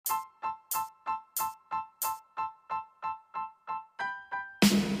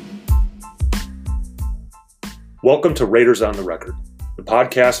Welcome to Raiders on the Record, the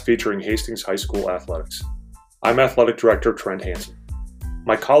podcast featuring Hastings High School athletics. I'm Athletic Director Trent Hansen.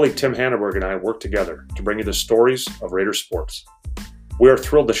 My colleague Tim Hanneberg and I work together to bring you the stories of Raiders sports. We are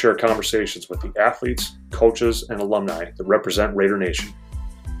thrilled to share conversations with the athletes, coaches, and alumni that represent Raider Nation.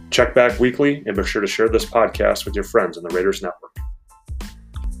 Check back weekly and be sure to share this podcast with your friends in the Raiders Network.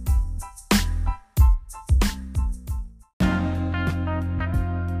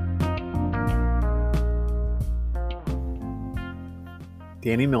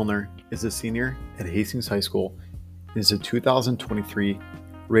 Danny Milner is a senior at Hastings High School and is a 2023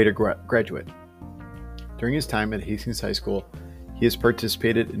 Raider graduate. During his time at Hastings High School, he has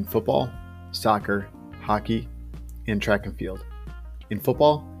participated in football, soccer, hockey, and track and field. In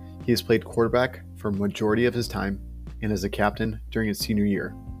football, he has played quarterback for a majority of his time and as a captain during his senior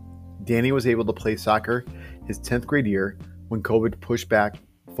year. Danny was able to play soccer his 10th grade year when COVID pushed back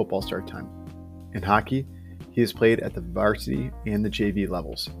football start time. In hockey, he has played at the varsity and the JV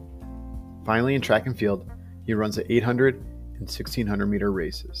levels. Finally, in track and field, he runs the 800 and 1600 meter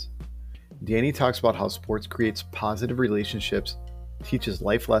races. Danny talks about how sports creates positive relationships, teaches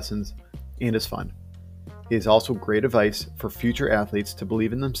life lessons, and is fun. He is also great advice for future athletes to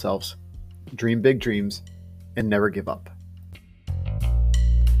believe in themselves, dream big dreams, and never give up.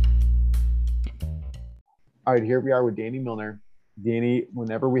 All right, here we are with Danny Milner. Danny,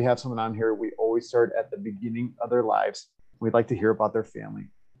 whenever we have someone on here, we always start at the beginning of their lives. We'd like to hear about their family.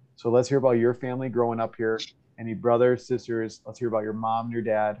 So let's hear about your family growing up here. Any brothers, sisters? Let's hear about your mom and your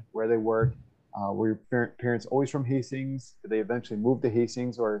dad, where they work. Were your parents always from Hastings? Did they eventually move to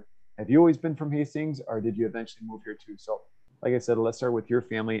Hastings? Or have you always been from Hastings? Or did you eventually move here too? So like I said, let's start with your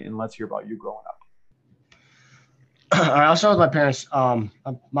family and let's hear about you growing up. I'll start with my parents. Mom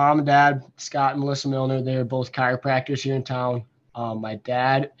and dad, Scott and Melissa Milner, they're both chiropractors here in town. My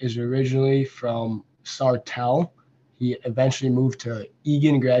dad is originally from Sartell. He eventually moved to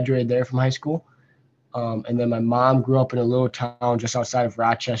Egan, graduated there from high school. And then my mom grew up in a little town just outside of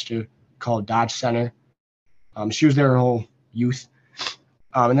Rochester called Dodge Center. She was there her whole youth.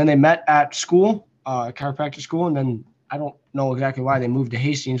 And then they met at school, chiropractic school. And then I don't know exactly why they moved to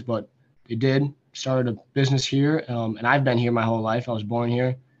Hastings, but they did. Started a business here. And I've been here my whole life. I was born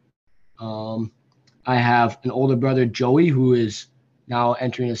here. I have an older brother, Joey, who is now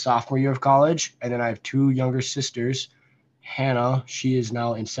entering his sophomore year of college. And then I have two younger sisters, Hannah, she is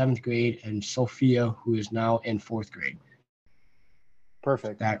now in 7th grade, and Sophia, who is now in 4th grade.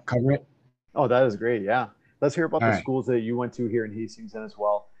 Perfect. That cover it? Oh, that is great. Yeah. Let's hear about All the right. schools that you went to here in Hastings then as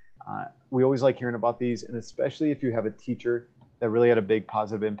well. We always like hearing about these, and especially if you have a teacher that really had a big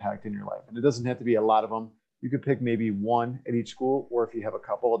positive impact in your life. And it doesn't have to be a lot of them. You could pick maybe one at each school, or if you have a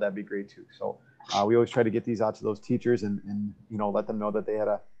couple, that'd be great too. So we always try to get these out to those teachers and let them know that they had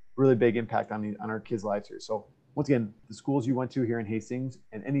a really big impact on our kids' lives here. So once again, the schools you went to here in Hastings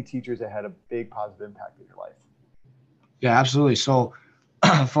and any teachers that had a big positive impact in your life. Yeah, absolutely. So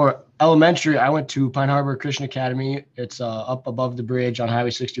for elementary, I went to Pine Harbor Christian Academy. It's up above the bridge on Highway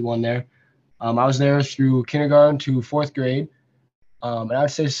 61 there. I was there through kindergarten to 4th grade. And I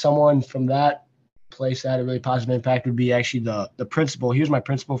would say someone from that place that had a really positive impact would be actually the principal. He was my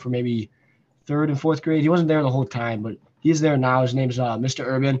principal for maybe 3rd and 4th grade. He wasn't there the whole time, but he's there now. His name is Mr.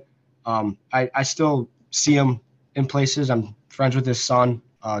 Urban. I still see him in places. I'm friends with his son,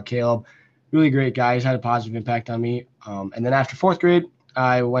 Caleb. Really great guy. He's had a positive impact on me. And then after 4th grade,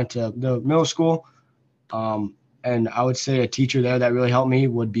 I went to the middle school. And I would say a teacher there that really helped me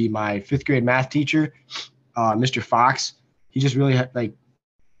would be my 5th grade math teacher, Mr. Fox. He just really had,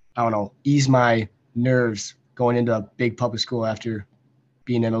 eased my nerves going into a big public school after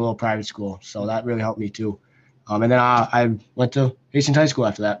being in a little private school. So that really helped me too. And then I went to Hastings High School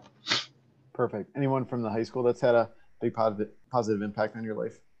after that. Perfect. Anyone from the high school that's had a big positive impact on your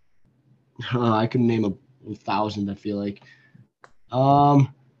life? I could name 1,000, I feel like. I'll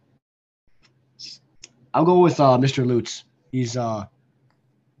go with Mr. Lutz. He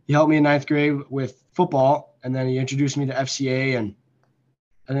helped me in 9th grade with football, and then he introduced me to FCA, and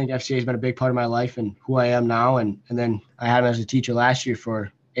I think FCA has been a big part of my life and who I am now. And then I had him as a teacher last year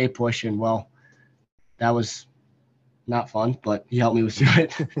for A-Push, and well, that was not fun, but he helped me with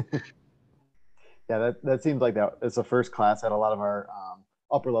it. Yeah, that seems like that. It's the first class that a lot of our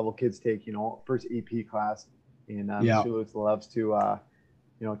upper level kids take, first AP class. And Mr. Lutz loves to,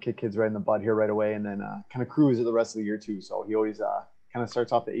 kick kids right in the butt here right away, and then kind of cruise it the rest of the year too. So he always kind of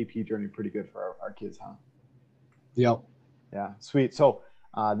starts off the AP journey pretty good for our kids, huh? Yep. Yeah, sweet. So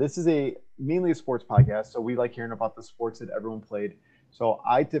this is mainly a sports podcast, so we like hearing about the sports that everyone played. So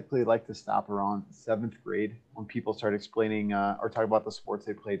I typically like to stop around 7th grade when people start explaining or talk about the sports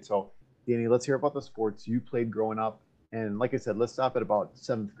they played. So Danny, let's hear about the sports you played growing up. And like I said, let's stop at about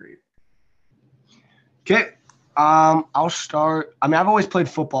 7th grade. Okay. I'll start. I mean, I've always played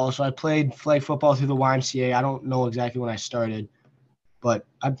football, so I played flag football through the YMCA. I don't know exactly when I started, but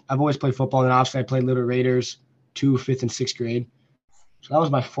I've always played football. And obviously, I played Little Raiders 2, 5th, and 6th grade. So that was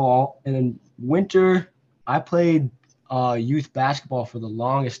my fall. And then winter, I played youth basketball for the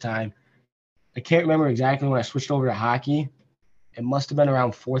longest time. I can't remember exactly when I switched over to hockey. It must have been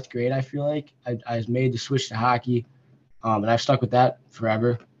around 4th grade, I feel like. I was made the switch to hockey, and I've stuck with that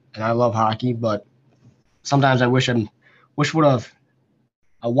forever. And I love hockey, but sometimes I wonder what would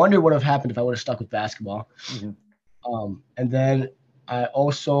have happened if I would have stuck with basketball. Mm-hmm. And then I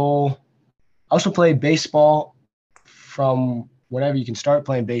also played baseball from whenever you can start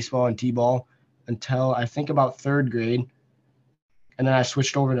playing baseball and t-ball until I think about 3rd grade. And then I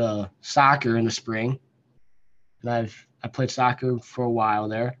switched over to soccer in the spring. And I played soccer for a while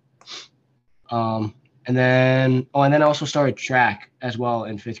there. And then I also started track as well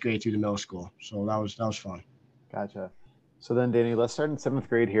in 5th grade through the middle school. So that was fun. Gotcha. So then, Danny, let's start in 7th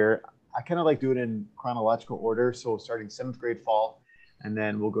grade here. I kind of like doing it in chronological order. So starting 7th grade fall, and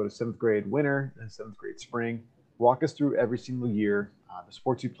then we'll go to 7th grade winter, and 7th grade spring. Walk us through every single year, the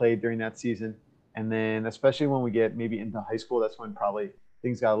sports you played during that season. And then especially when we get maybe into high school, that's when probably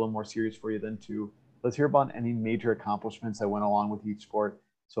things got a little more serious for you then too. Let's hear about any major accomplishments that went along with each sport.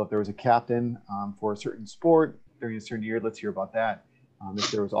 So if there was a captain for a certain sport during a certain year, let's hear about that.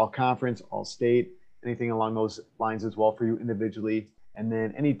 If there was all conference, all state, anything along those lines as well for you individually. And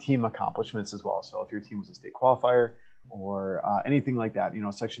then any team accomplishments as well. So if your team was a state qualifier or anything like that,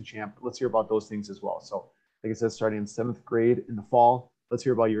 section champ, let's hear about those things as well. So like I said, starting in 7th grade in the fall, let's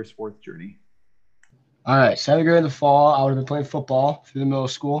hear about your sports journey. All right, 7th grade in the fall, I would have been playing football through the middle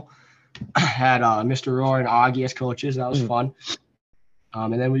school. I had Mr. Rohr and Augie as coaches. That was fun.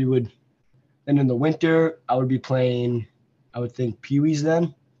 And then then in the winter, I would be playing, I would think Pee-wees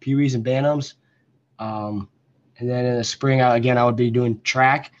and Bantams. And then in the spring, I would be doing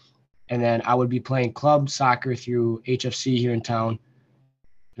track. And then I would be playing club soccer through HFC here in town.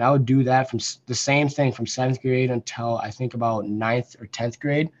 And I would do that from the same thing from 7th grade until I think about 9th or 10th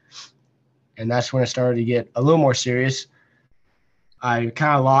grade. And that's when it started to get a little more serious. I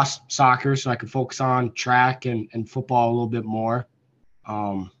kind of lost soccer, so I could focus on track and football a little bit more.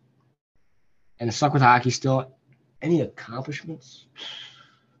 And I stuck with hockey still. Any accomplishments?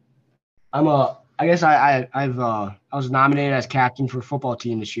 I was nominated as captain for football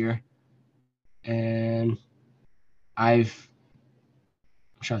team this year. And I'm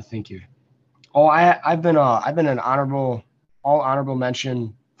trying to think here. Oh, I've been an honorable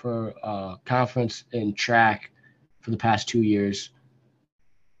mention for conference in track for the past 2 years.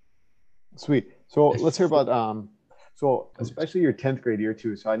 Sweet. So let's hear about so especially your 10th grade year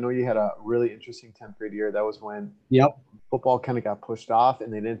too. So I know you had a really interesting 10th grade year. That was when football kind of got pushed off,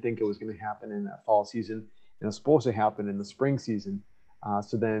 and they didn't think it was going to happen in that fall season. And it was supposed to happen in the spring season.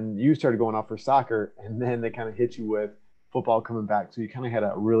 So then you started going off for soccer, and then they kind of hit you with football coming back. So you kind of had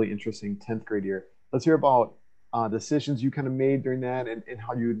a really interesting 10th grade year. Let's hear about decisions you kind of made during that and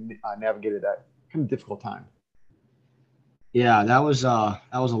how you navigated that kind of difficult time. Yeah, that was a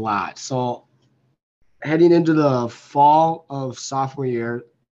lot. So heading into the fall of sophomore year,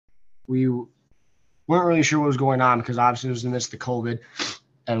 we weren't really sure what was going on because obviously it was in the midst of COVID,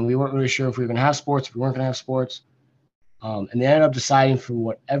 and we weren't really sure if we were going to have sports, if we weren't going to have sports. And they ended up deciding for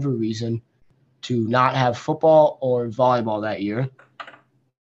whatever reason to not have football or volleyball that year.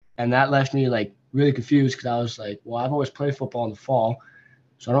 And that left me really confused because I was like, well, I've always played football in the fall,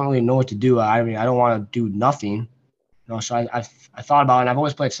 so I don't really know what to do. I mean, I don't want to do nothing. So I thought about it, and I've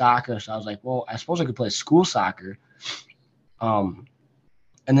always played soccer, so I was like, well, I suppose I could play school soccer. And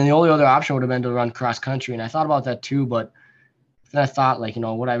then the only other option would have been to run cross country, and I thought about that too, but then I thought,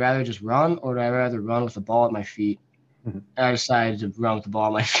 would I rather just run or would I rather run with the ball at my feet? Mm-hmm. And I decided to run with the ball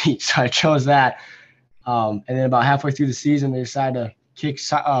at my feet, so I chose that. And then about halfway through the season, they decided to kick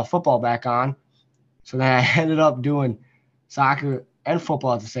football back on. So then I ended up doing soccer and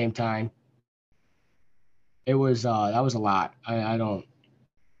football at the same time. It was that was a lot. I don't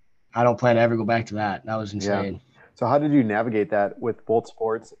plan to ever go back to that. That was insane. Yeah. So how did you navigate that with both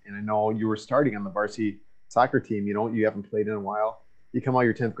sports? And I know you were starting on the varsity soccer team. You haven't played in a while. You come out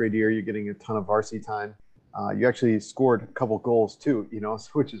your 10th grade year, you're getting a ton of varsity time. You actually scored a couple goals too,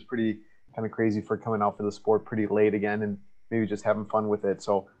 which is pretty kind of crazy for coming out for the sport pretty late again and maybe just having fun with it.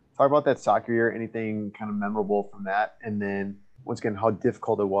 So talk about that soccer year, anything kind of memorable from that. And then once again, how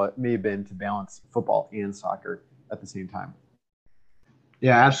difficult it may have been to balance football and soccer at the same time.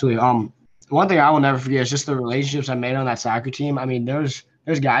 Yeah, absolutely. One thing I will never forget is just the relationships I made on that soccer team. I mean, there's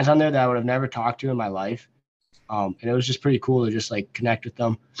there's guys on there that I would have never talked to in my life. And it was just pretty cool to just like connect with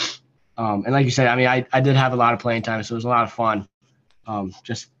them. And like you said, I mean, I did have a lot of playing time, so it was a lot of fun.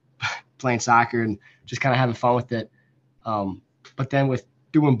 Just playing soccer and just kind of having fun with it. But then with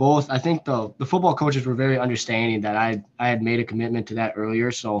doing both, I think the football coaches were very understanding that I had made a commitment to that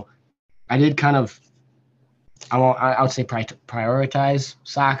earlier. So I did kind of, I would say prioritize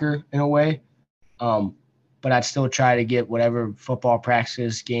soccer in a way. But I'd still try to get whatever football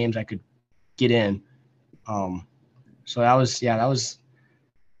practices, games I could get in. So that's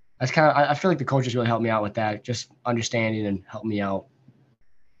kind of, I feel like the coaches really helped me out with that, just understanding and helping me out.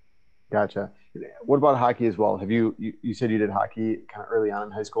 Gotcha. What about hockey as well? Have you said you did hockey kind of early on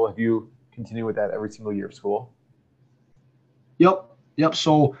in high school? Have you continued with that every single year of school? Yep.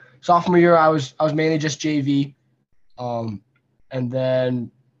 So sophomore year, I was mainly just JV. And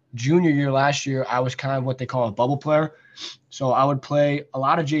then junior year last year, I was kind of what they call a bubble player. So I would play a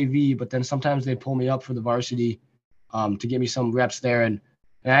lot of JV, but then sometimes they'd pull me up for the varsity to get me some reps there. And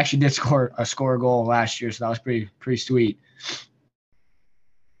I actually did score a goal last year, so that was pretty sweet.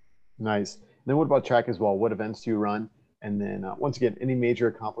 Nice. And then what about track as well? What events do you run? And then once again, any major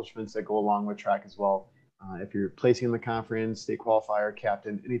accomplishments that go along with track as well? If you're placing in the conference, state qualifier,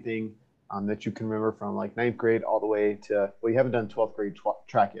 captain, anything that you can remember from like 9th grade all the way to, well, you haven't done 12th grade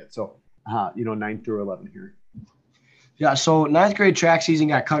track yet. So, 9 through 11 here. Yeah, so 9th grade track season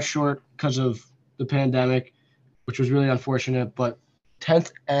got cut short because of the pandemic, which was really unfortunate. But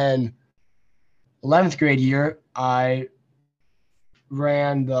 10th and 11th grade year, I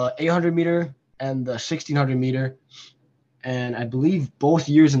ran the 800 meter and the 1600 meter. And I believe both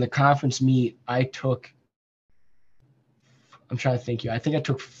years in the conference meet, I took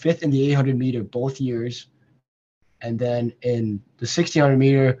 5th in the 800 meter both years. And then in the 1600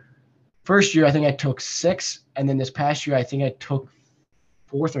 meter, first year, I think I took 6th. And then this past year, I think I took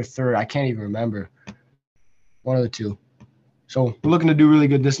 4th or 3rd. I can't even remember. One of the two. So we're looking to do really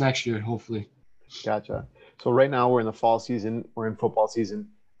good this next year, hopefully. Gotcha. So right now we're in the fall season. We're in football season.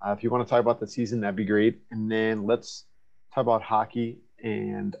 If you want to talk about the season, that'd be great. And then let's talk about hockey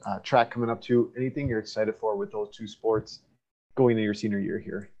and track coming up too. Anything you're excited for with those two sports going into your senior year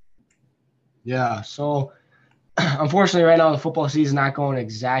here? Yeah. So unfortunately, right now the football season not going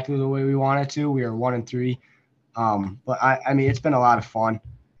exactly the way we want it to. We are 1-3. But I mean, it's been a lot of fun,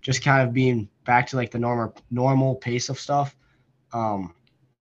 just kind of being back to like the normal pace of stuff.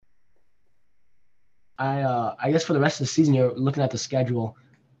 I guess for the rest of the season, you're looking at the schedule.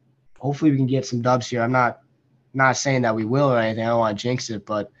 Hopefully we can get some dubs here. I'm not saying that we will or anything. I don't want to jinx it,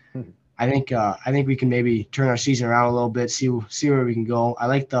 but I think we can maybe turn our season around a little bit, see where we can go.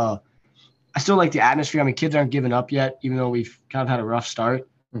 I still like the atmosphere. I mean, kids aren't giving up yet, even though we've kind of had a rough start.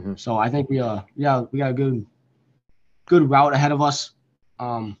 Mm-hmm. So I think we got a good route ahead of us.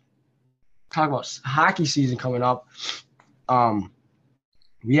 Talk about hockey season coming up.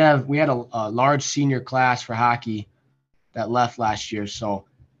 We had a large senior class for hockey that left last year, so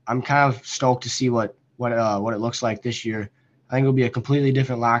I'm kind of stoked to see what it looks like this year. I think it'll be a completely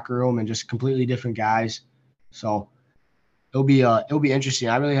different locker room and just completely different guys. So it'll be interesting.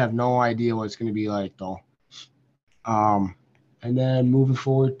 I really have no idea what it's going to be like though. And then moving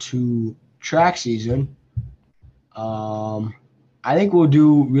forward to track season, I think we'll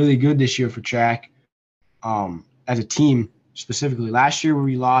do really good this year for track. As a team specifically, last year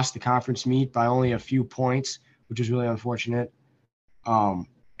we lost the conference meet by only a few points, which was really unfortunate.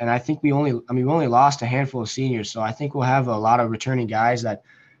 And I think we only lost a handful of seniors, so I think we'll have a lot of returning guys that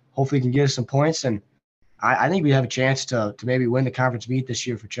hopefully can get us some points. And I think we have a chance to maybe win the conference meet this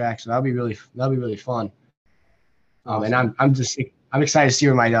year for track, so that'll be really fun. Awesome. And I'm excited to see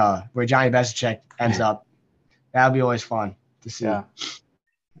where Johnny Besicek ends up. That'll be always fun to see. Yeah,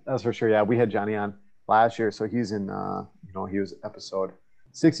 that's for sure. Yeah, we had Johnny on last year, so he's in he was episode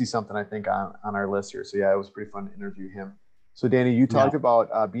 60 something I think on our list here. So yeah, it was pretty fun to interview him. So Danny, you talked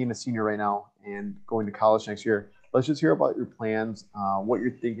about being a senior right now and going to college next year. Let's just hear about your plans, what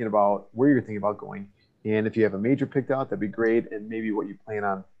you're thinking about, where you're thinking about going, and if you have a major picked out, that'd be great, and maybe what you plan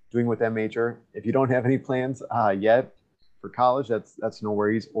on doing with that major. If you don't have any plans yet for college, that's no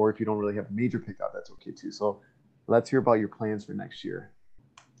worries. Or if you don't really have a major picked out, that's okay too. So let's hear about your plans for next year.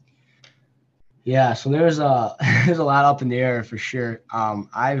 Yeah, so there's a lot up in the air for sure.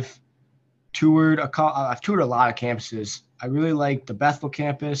 I've toured a lot of campuses. I really liked the Bethel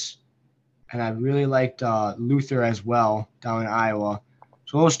campus, and I really liked Luther as well down in Iowa.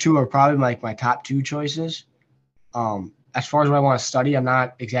 So those two are probably like my top two choices. As far as what I want to study, I'm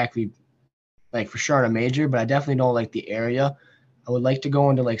not exactly like for sure in a major, but I definitely don't like the area. I would like to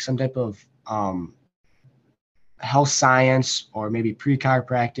go into like some type of health science or maybe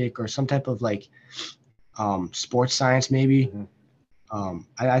pre-chiropractic or some type of like sports science maybe.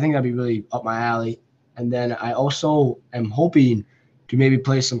 I think that'd be really up my alley. And then I also am hoping to maybe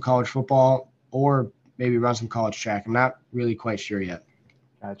play some college football or maybe run some college track. I'm not really quite sure yet.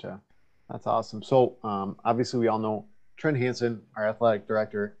 Gotcha. That's awesome. So obviously we all know Trent Hansen, our athletic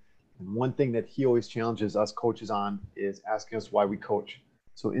director, and one thing that he always challenges us coaches on is asking us why we coach.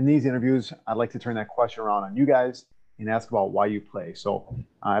 So in these interviews, I'd like to turn that question around on you guys and ask about why you play. So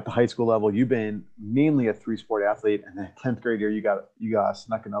at the high school level, you've been mainly a 3-sport athlete, and then 10th grade year, you got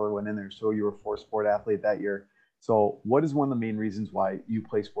snuck another one in there. So you were a 4-sport athlete that year. So what is one of the main reasons why you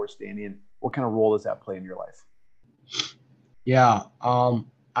play sports, Danny, and what kind of role does that play in your life? Yeah,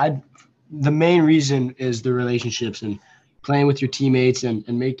 the main reason is the relationships and playing with your teammates and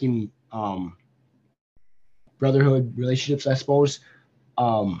making brotherhood relationships, I suppose.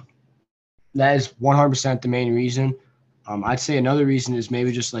 That is 100% the main reason. I'd say another reason is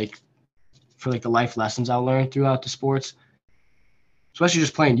maybe just like for like the life lessons I learned throughout the sports, especially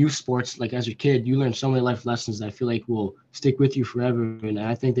just playing youth sports. Like as a kid, you learn so many life lessons that I feel like will stick with you forever. And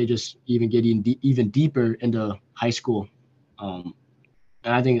I think they just even get even deeper into high school. And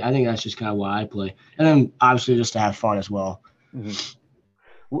I think that's just kind of why I play. And then obviously just to have fun as well.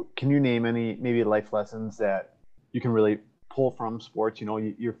 Mm-hmm. Can you name any maybe life lessons that you can really pull from sports? You know,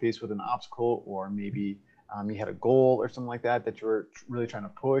 you're faced with an obstacle, or maybe you had a goal or something like that you were really trying to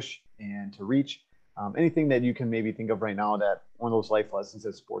push and to reach. Anything that you can maybe think of right now that one of those life lessons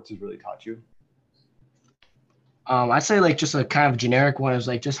that sports has really taught you? I'd say like just a kind of generic one is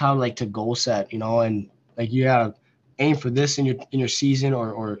like just how like to goal set, you know, and like you gotta aim for this in your season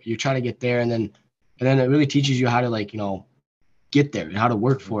or you try to get there, and then it really teaches you how to like, you know, get there and how to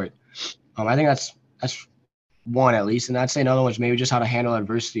work for it. I think that's one at least, and I'd say another one is maybe just how to handle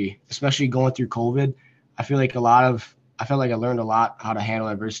adversity, especially going through COVID. I feel like I learned a lot how to handle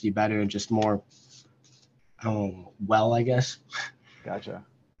adversity better and just more, I guess. Gotcha.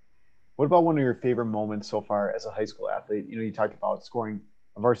 What about one of your favorite moments so far as a high school athlete? You know, you talked about scoring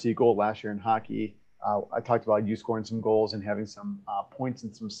a varsity goal last year in hockey. I talked about you scoring some goals and having some points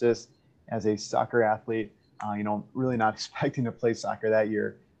and some assists as a soccer athlete. You know, really not expecting to play soccer that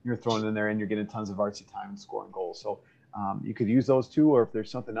year. You're thrown in there and you're getting tons of varsity time and scoring goals. So you could use those two, or if there's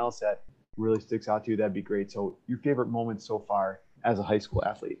something else that really sticks out to you, that'd be great. So your favorite moment so far as a high school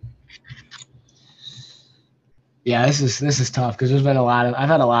athlete? Yeah, this is tough because I've had a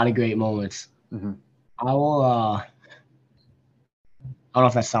lot of great moments. Mm-hmm. I will. I don't know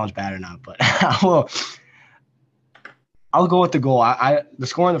if that sounds bad or not, but I'll go with the goal. The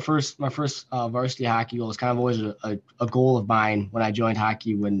scoring my first varsity hockey goal is kind of always a goal of mine when I joined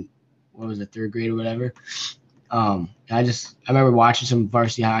hockey when was it, 3rd grade or whatever. I remember watching some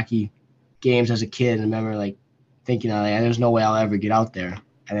varsity hockey games as a kid and I remember like thinking there's no way I'll ever get out there.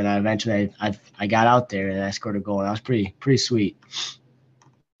 And then I got out there and I scored a goal. And that was pretty sweet.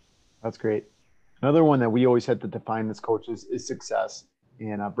 That's great. Another one that we always had to define as coaches is success,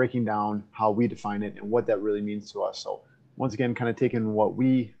 and breaking down how we define it and what that really means to us. So once again, kind of taking what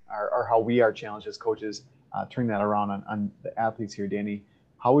we are or how we are challenged as coaches, turning that around on the athletes here. Danny,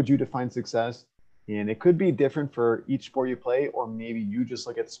 how would you define success? And it could be different for each sport you play, or maybe you just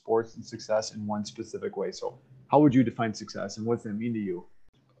look at sports and success in one specific way. So how would you define success and what does that mean to you?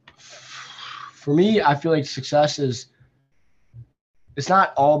 For me, I feel like success it's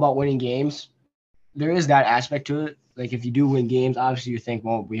not all about winning games. There is that aspect to it. Like if you do win games, obviously you think,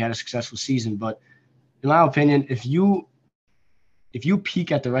 well, we had a successful season. But in my opinion, if you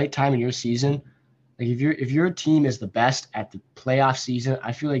peak at the right time in your season, like if your team is the best at the playoff season,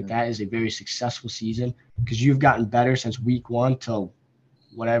 I feel like that is a very successful season because you've gotten better since week 1 till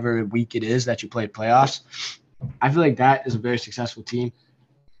whatever week it is that you play playoffs. I feel like that is a very successful team.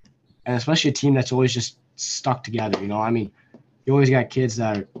 And especially a team that's always just stuck together, you know. I mean, you always got kids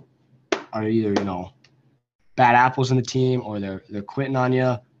that are either, you know, bad apples in the team or they're quitting on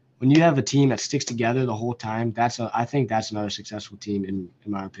you. When you have a team that sticks together the whole time, I think that's another successful team in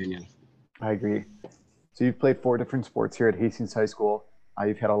my opinion. I agree. So you've played 4 different sports here at Hastings High School.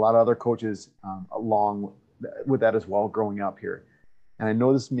 You've had a lot of other coaches along with that as well growing up here. And I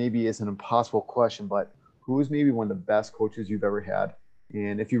know this maybe is an impossible question, but who is maybe one of the best coaches you've ever had?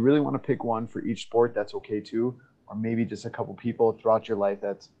 And if you really want to pick one for each sport, that's okay too. Or maybe just a couple people throughout your life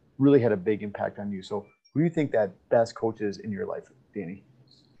that's really had a big impact on you. So who do you think that best coach is in your life, Danny?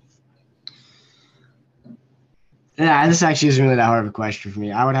 Yeah, this actually isn't really that hard of a question for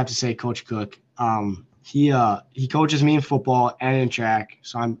me. I would have to say Coach Cook. He coaches me in football and in track.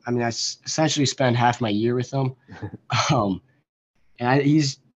 So I essentially spend half my year with him.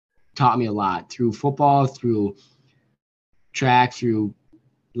 He's taught me a lot through football, through track, through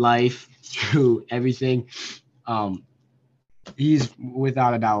life, through everything. He's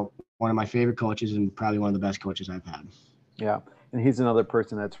without a doubt one of my favorite coaches and probably one of the best coaches I've had. Yeah, and he's another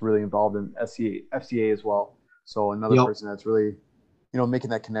person that's really involved in FCA as well. So another person that's really, making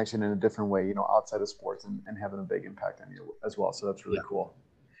that connection in a different way, outside of sports and having a big impact on you as well. So that's really cool.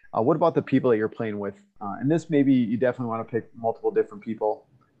 What about the people that you're playing with? And this maybe you definitely want to pick multiple different people.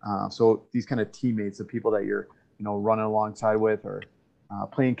 So these kind of teammates, the people that you're, running alongside with or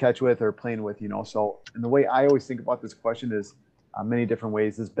playing catch with or playing with, So, and the way I always think about this question is many different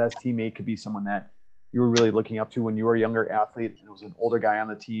ways. This best teammate could be someone that you were really looking up to when you were a younger athlete and it was an older guy on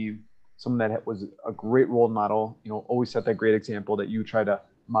the team, someone that was a great role model, always set that great example that you try to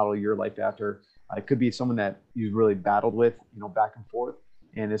model your life after. It could be someone that you really battled with, back and forth,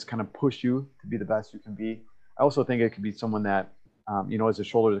 and has kind of pushed you to be the best you can be. I also think it could be someone that, is a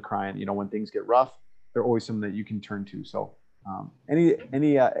shoulder to cry on, when things get rough, they're always someone that you can turn to. So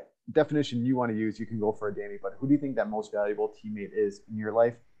any definition you want to use, you can go for it, Danny, but who do you think that most valuable teammate is in your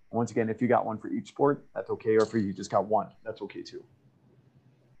life? And once again, if you got one for each sport, that's okay. Or if you just got one, that's okay too.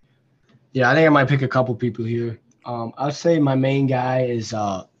 Yeah, I think I might pick a couple people here. I'd say my main guy is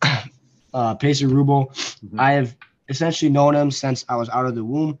Pacer Rubo. Mm-hmm. I have essentially known him since I was out of the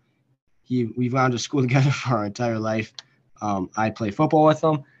womb. We've gone to school together for our entire life. I play football with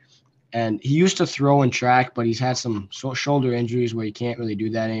him, and he used to throw and track, but he's had some shoulder injuries where he can't really do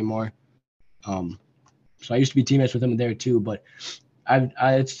that anymore. So I used to be teammates with him there too, but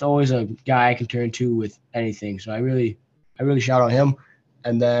it's always a guy I can turn to with anything. So I really shout out him.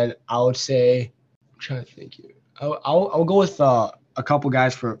 And then I would say, I'm trying to think here. I'll go with a couple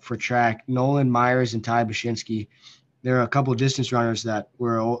guys for track, Nolan Myers and Ty Bashinsky. They're a couple distance runners that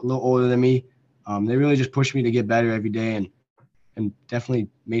were a little older than me. They really just pushed me to get better every day and definitely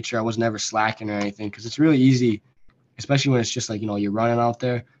made sure I was never slacking or anything, because it's really easy, especially when it's just like, you're running out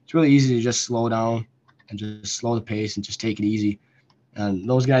there. It's really easy to just slow down and just slow the pace and just take it easy. And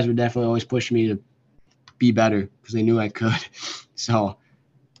those guys were definitely always pushing me to be better because they knew I could. So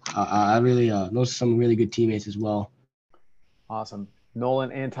I really those are some really good teammates as well. Awesome.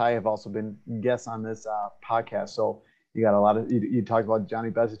 Nolan and Ty have also been guests on this podcast. So you got a lot of, you talked about Johnny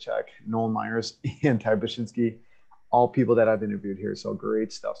Bezicek, Nolan Myers, and Ty Bashinsky, all people that I've interviewed here. So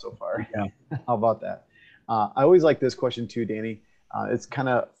great stuff so far. Yeah. How about that? I always like this question too, Danny. It's kind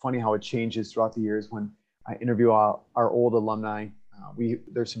of funny how it changes throughout the years when I interview our old alumni.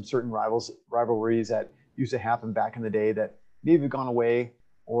 There's some certain rivalries that used to happen back in the day that maybe have gone away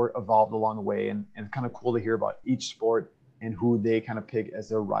or evolved along the way. And it's kind of cool to hear about each sport and who they kind of pick as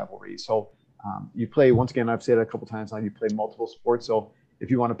their rivalry. So you play, once again, I've said it a couple times now, you play multiple sports. So if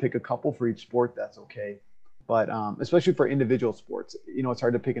you want to pick a couple for each sport, that's okay. But especially for individual sports, it's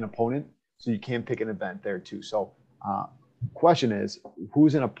hard to pick an opponent. So you can pick an event there too. So question is,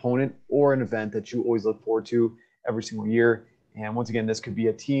 who's an opponent or an event that you always look forward to every single year? And once again, this could be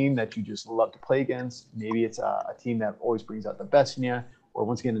a team that you just love to play against. Maybe it's a team that always brings out the best in you, or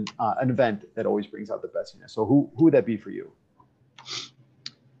once again, an event that always brings out the best in you. So who would that be for you?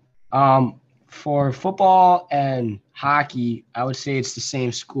 For football and hockey, I would say it's the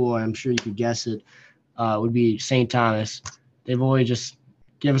same school. I'm sure you could guess it. Would be St. Thomas. They've always just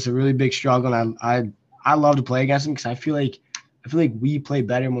give us a really big struggle. And I love to play against them because I feel like we play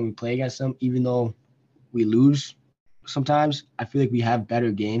better when we play against them, even though we lose sometimes. I feel like we have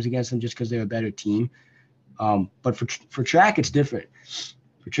better games against them just because they're a better team. But for track, it's different.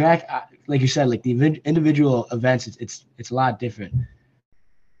 For track, like you said, like the individual events, it's a lot different.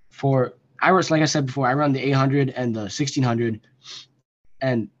 Like I said before, I run the 800 and the 1600,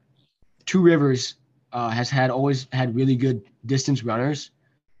 and Two Rivers has always had really good distance runners.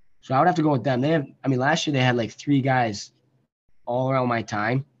 So I would have to go with them. Last year they had like 3 guys all around my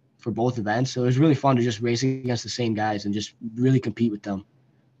time for both events. So it was really fun to just race against the same guys and just really compete with them.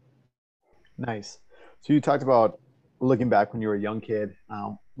 Nice. So you talked about looking back when you were a young kid,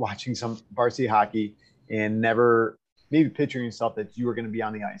 watching some varsity hockey and never maybe picturing yourself that you were going to be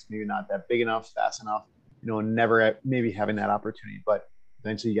on the ice, maybe not that big enough, fast enough, never maybe having that opportunity, but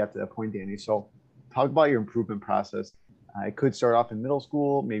eventually you got to that point, Danny. So talk about your improvement process. It could start off in middle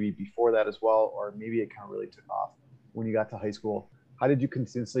school, maybe before that as well, or maybe it kind of really took off when you got to high school. How did you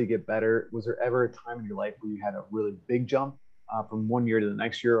consistently get better? Was there ever a time in your life where you had a really big jump from one year to the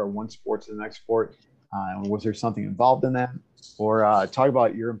next year or one sport to the next sport? Was there something involved in that? Or talk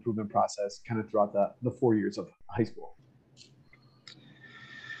about your improvement process kind of throughout the 4 years of high school.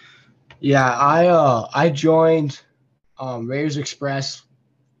 Yeah, I joined Raiders Express.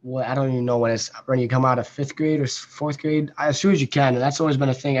 Well, I don't even know when you come out of 5th grade or 4th grade, as soon as you can. And that's always been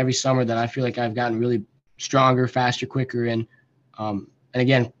a thing every summer that I feel like I've gotten really stronger, faster, quicker. And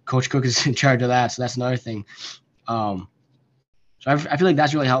again, Coach Cook is in charge of that. So that's another thing. So I feel like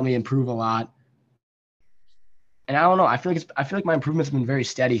that's really helped me improve a lot. And I don't know, I feel like my improvement's been very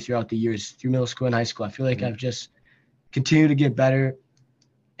steady throughout the years, through middle school and high school. I feel like I've just continued to get better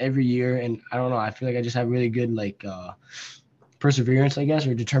every year. And I don't know, I feel like I just have really good perseverance, I guess,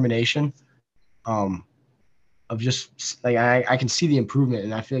 or determination. Of just like I can see the improvement,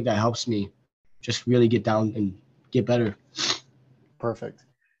 and I feel like that helps me just really get down and get better. Perfect.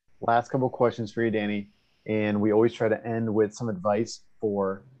 Last couple of questions for you, Danny. And we always try to end with some advice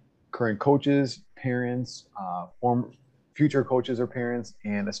for current coaches, parents, future coaches or parents,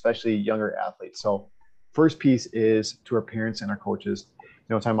 and especially younger athletes. So first piece is to our parents and our coaches,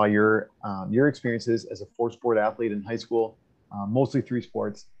 talking about your experiences as a 4-sport athlete in high school, mostly 3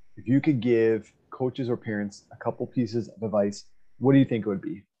 sports. If you could give coaches or parents a couple pieces of advice, what do you think it would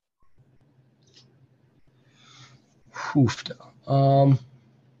be? Oof.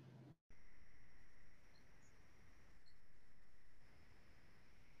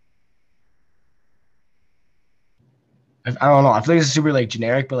 I don't know. I feel like it's super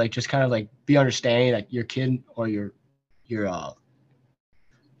generic, but just kind of be understanding that your kid or your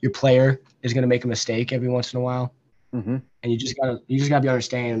player is gonna make a mistake every once in a while, and you just gotta be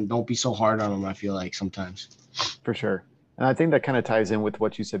understanding and don't be so hard on them. I feel like sometimes. For sure, and I think that kind of ties in with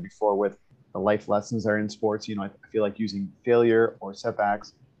what you said before with the life lessons that are in sports. I feel like using failure or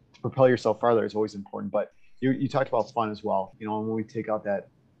setbacks to propel yourself farther is always important. But you talked about fun as well. And when we take out that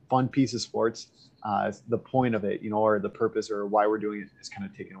fun piece of sports, the point of it, or the purpose or why we're doing it is kind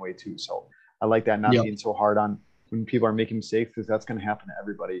of taken away too. So I like that, not being so hard on when people are making mistakes, because that's going to happen to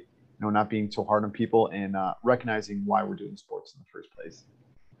everybody. Not being so hard on people and recognizing why we're doing sports in the first place.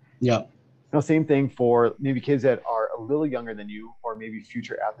 Yeah. Same thing for maybe kids that are a little younger than you, or maybe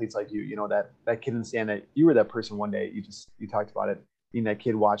future athletes like you. That kid in the stand that you were that person one day. You talked about it, being that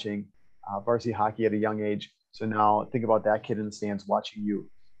kid watching varsity hockey at a young age. So now think about that kid in the stands watching you.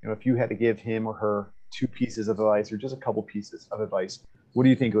 If you had to give him or her 2 pieces of advice, or just a couple pieces of advice, what do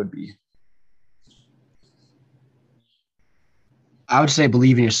you think it would be? I would say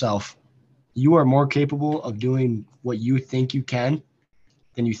believe in yourself. You are more capable of doing what you think you can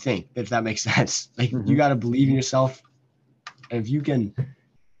than you think, if that makes sense. You got to believe in yourself. And if you can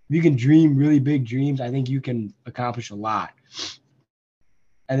dream really big dreams, I think you can accomplish a lot.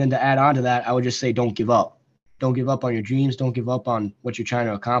 And then to add on to that, I would just say don't give up. Don't give up on your dreams. Don't give up on what you're trying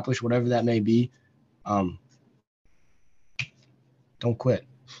to accomplish, whatever that may be. Don't quit.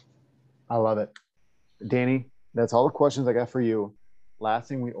 I love it. Danny, that's all the questions I got for you. Last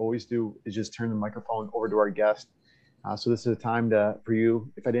thing we always do is just turn the microphone over to our guest. So this is a time for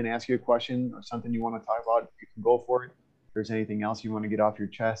you. If I didn't ask you a question or something you want to talk about, you can go for it. If there's anything else you want to get off your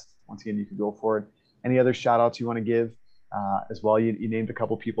chest, once again, you can go for it. Any other shout outs you want to give as well? You named a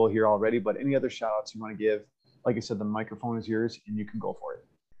couple people here already, but any other shout outs you want to give? Like I said, the microphone is yours and you can go for it.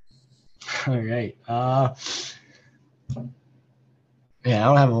 All right. I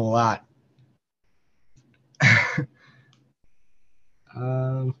don't have a whole lot.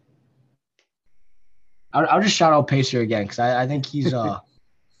 I'll just shout out Pacer again, because I think he's a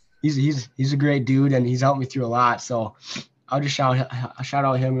great dude, and he's helped me through a lot. So I'll just shout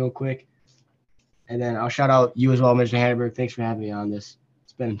out him real quick, and then I'll shout out you as well, Mr. Hanneberg. Thanks for having me on this.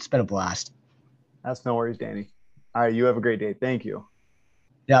 It's been a blast. That's no worries, Danny. All right, you have a great day. Thank you.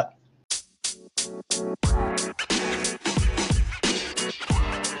 Yep.